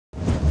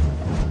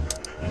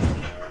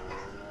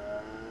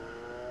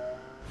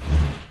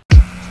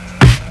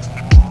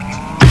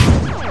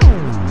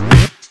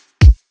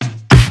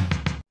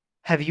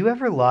Have you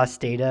ever lost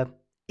data?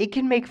 It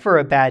can make for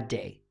a bad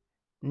day.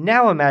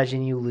 Now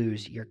imagine you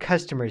lose your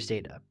customers'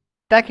 data.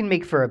 That can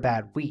make for a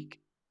bad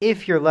week,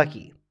 if you're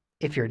lucky.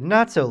 If you're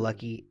not so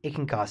lucky, it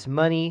can cost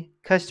money,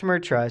 customer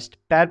trust,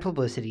 bad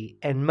publicity,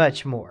 and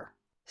much more.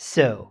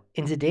 So,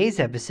 in today's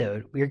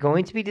episode, we are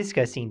going to be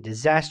discussing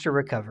disaster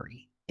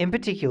recovery. In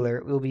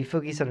particular, we will be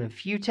focused on a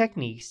few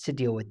techniques to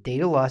deal with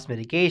data loss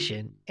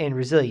mitigation and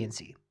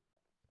resiliency.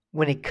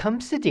 When it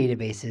comes to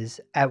databases,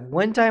 at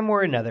one time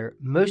or another,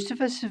 most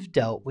of us have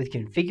dealt with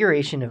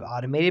configuration of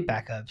automated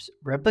backups,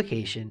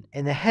 replication,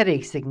 and the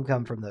headaches that can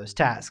come from those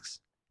tasks.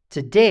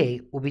 Today,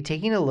 we'll be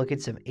taking a look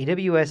at some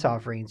AWS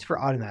offerings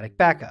for automatic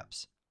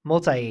backups,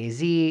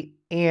 multi-AZ,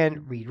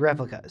 and read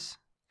replicas.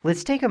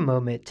 Let's take a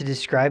moment to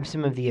describe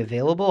some of the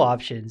available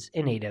options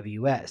in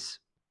AWS.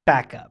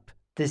 Backup.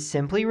 This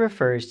simply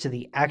refers to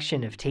the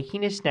action of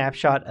taking a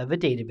snapshot of a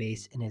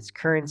database in its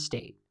current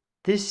state.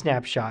 This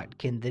snapshot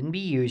can then be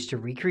used to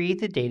recreate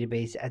the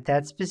database at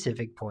that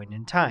specific point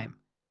in time.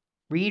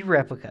 Read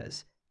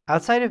replicas.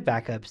 Outside of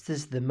backups, this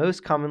is the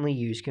most commonly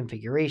used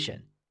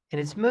configuration. In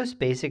its most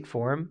basic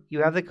form,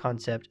 you have the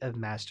concept of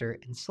master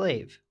and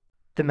slave.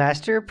 The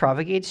master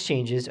propagates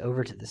changes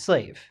over to the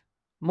slave.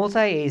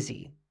 Multi-AZ.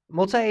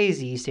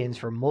 Multi-AZ stands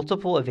for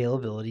Multiple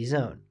Availability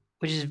Zone,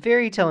 which is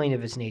very telling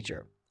of its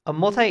nature. A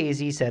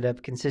multi-AZ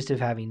setup consists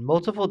of having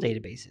multiple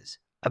databases,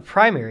 a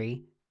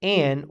primary,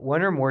 and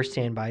one or more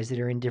standbys that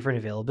are in different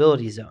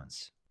availability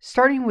zones.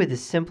 Starting with the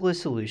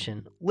simplest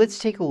solution, let's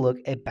take a look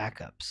at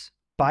backups.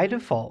 By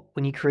default,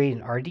 when you create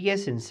an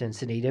RDS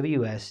instance in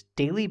AWS,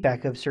 daily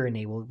backups are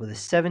enabled with a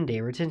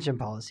 7-day retention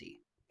policy.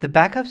 The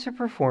backups are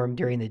performed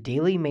during the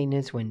daily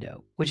maintenance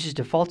window, which is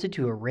defaulted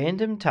to a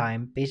random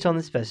time based on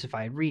the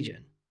specified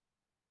region.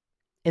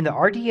 In the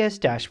RDS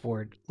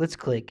dashboard, let's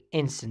click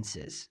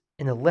Instances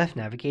in the left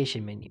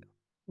navigation menu.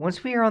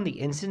 Once we are on the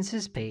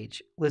Instances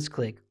page, let's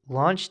click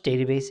Launch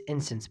Database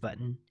Instance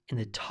button in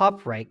the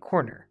top right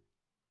corner.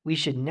 We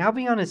should now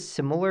be on a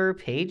similar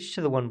page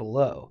to the one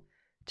below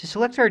to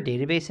select our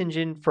database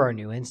engine for our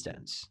new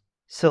instance.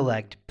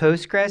 Select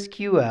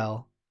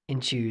PostgreSQL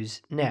and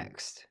choose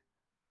Next.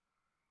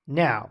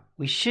 Now,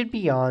 we should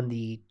be on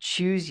the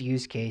Choose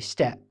Use Case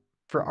step.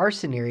 For our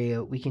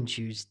scenario, we can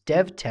choose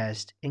Dev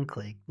Test and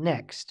click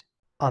Next.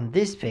 On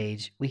this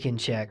page, we can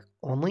check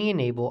Only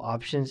Enable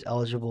Options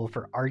Eligible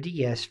for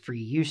RDS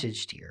Free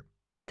Usage tier.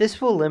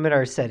 This will limit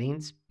our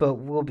settings, but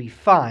will be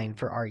fine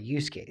for our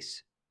use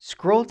case.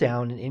 Scroll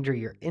down and enter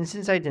your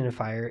instance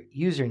identifier,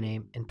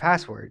 username, and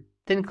password,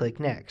 then click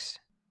Next.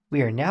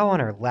 We are now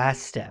on our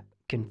last step,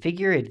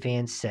 Configure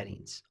Advanced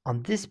Settings.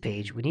 On this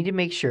page, we need to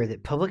make sure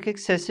that public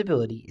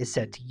accessibility is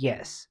set to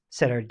Yes.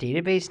 Set our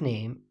database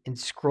name and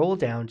scroll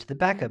down to the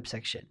backup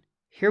section.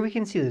 Here we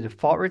can see the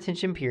default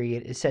retention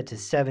period is set to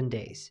 7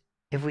 days.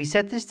 If we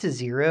set this to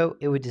 0,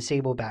 it would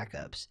disable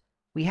backups.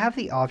 We have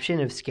the option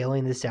of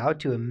scaling this out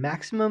to a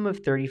maximum of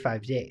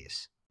 35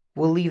 days.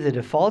 We'll leave the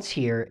defaults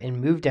here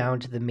and move down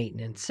to the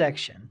maintenance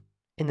section.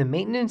 In the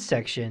maintenance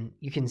section,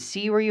 you can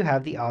see where you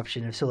have the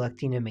option of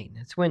selecting a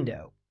maintenance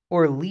window,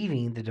 or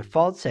leaving the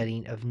default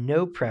setting of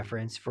no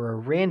preference for a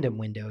random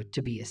window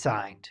to be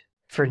assigned.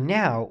 For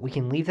now, we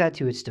can leave that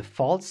to its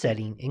default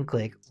setting and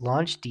click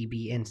Launch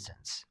DB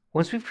Instance.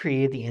 Once we've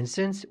created the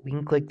instance, we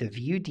can click the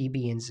View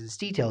DB Instance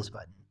Details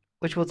button,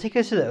 which will take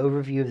us to the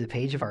overview of the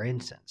page of our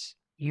instance.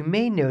 You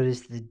may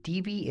notice the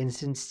DB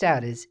instance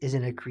status is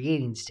in a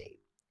creating state.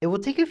 It will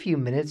take a few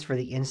minutes for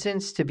the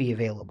instance to be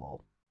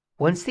available.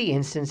 Once the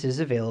instance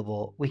is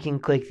available, we can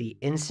click the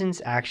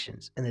Instance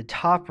Actions in the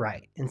top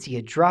right and see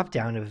a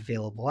drop-down of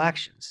available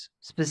actions.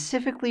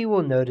 Specifically,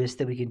 we'll notice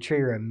that we can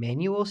trigger a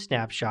manual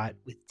snapshot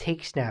with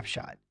Take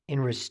Snapshot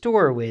and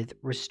restore with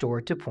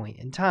Restore to Point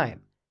in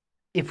Time.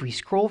 If we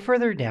scroll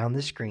further down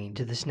the screen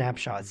to the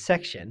Snapshots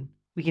section,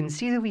 we can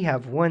see that we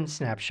have one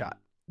snapshot.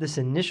 This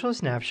initial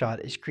snapshot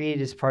is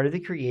created as part of the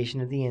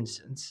creation of the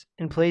instance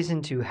and plays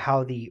into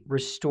how the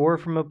Restore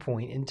from a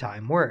Point in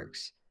Time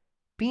works.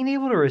 Being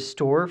able to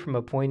restore from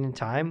a point in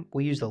time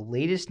will use the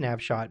latest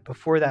snapshot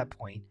before that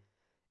point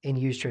and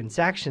use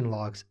transaction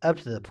logs up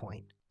to the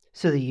point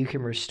so that you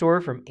can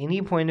restore from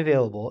any point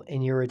available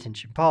in your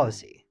retention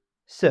policy.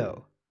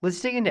 So,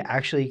 let's dig into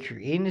actually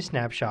creating a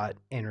snapshot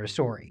and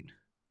restoring.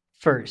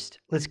 First,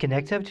 let's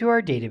connect up to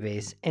our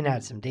database and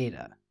add some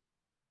data.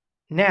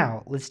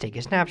 Now, let's take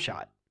a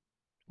snapshot.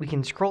 We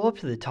can scroll up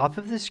to the top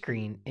of the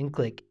screen and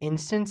click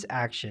Instance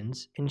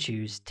Actions and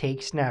choose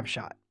Take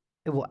Snapshot.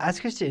 It will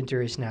ask us to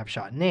enter a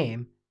snapshot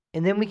name,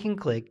 and then we can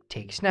click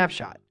Take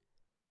Snapshot.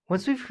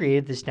 Once we've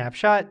created the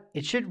snapshot,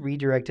 it should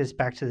redirect us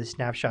back to the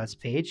Snapshots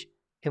page,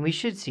 and we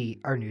should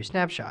see our new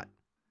snapshot.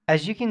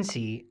 As you can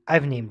see,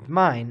 I've named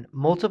mine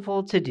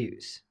Multiple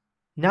To-Dos.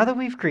 Now that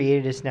we've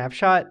created a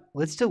snapshot,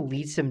 let's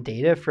delete some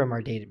data from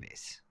our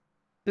database.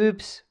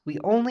 Oops, we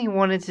only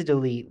wanted to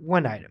delete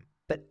one item,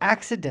 but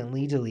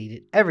accidentally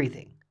deleted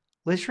everything.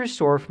 Let's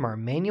restore from our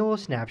manual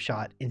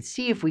snapshot and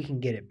see if we can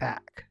get it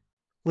back.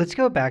 Let's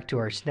go back to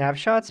our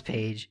Snapshots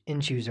page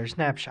and choose our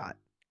snapshot.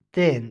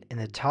 Then, in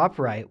the top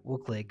right, we'll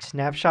click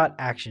Snapshot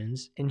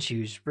Actions and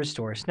choose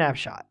Restore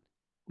Snapshot.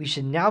 We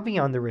should now be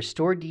on the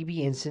Restore DB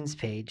instance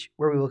page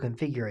where we will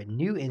configure a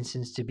new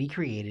instance to be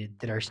created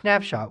that our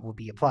snapshot will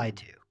be applied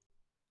to.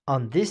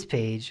 On this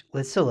page,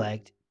 let's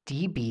select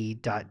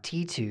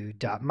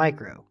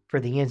db.t2.micro for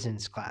the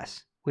instance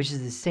class, which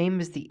is the same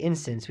as the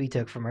instance we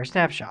took from our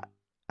snapshot.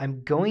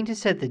 I'm going to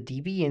set the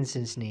DB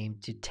instance name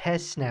to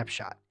test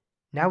snapshot.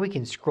 Now we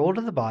can scroll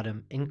to the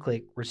bottom and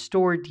click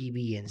Restore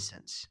DB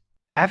instance.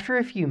 After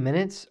a few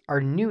minutes, our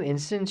new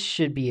instance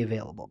should be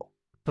available.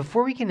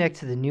 Before we connect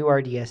to the new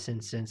RDS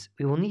instance,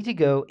 we will need to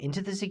go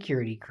into the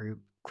security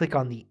group, click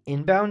on the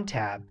Inbound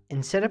tab,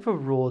 and set up a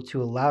rule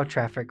to allow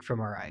traffic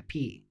from our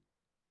IP.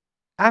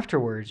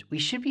 Afterwards, we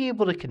should be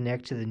able to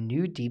connect to the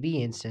new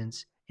DB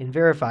instance and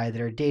verify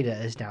that our data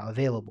is now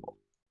available.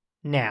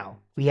 Now,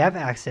 we have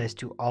access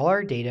to all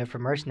our data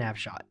from our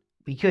snapshot.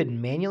 We could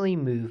manually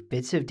move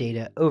bits of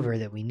data over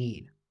that we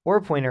need, or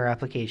point our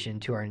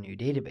application to our new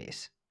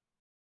database.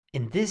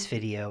 In this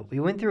video,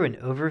 we went through an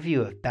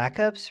overview of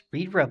backups,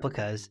 read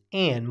replicas,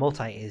 and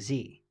multi-AZ.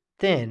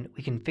 Then,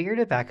 we configured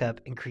a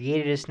backup and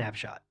created a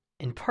snapshot.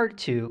 In part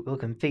 2, we'll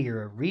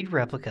configure a read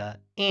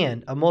replica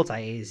and a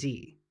multi-AZ.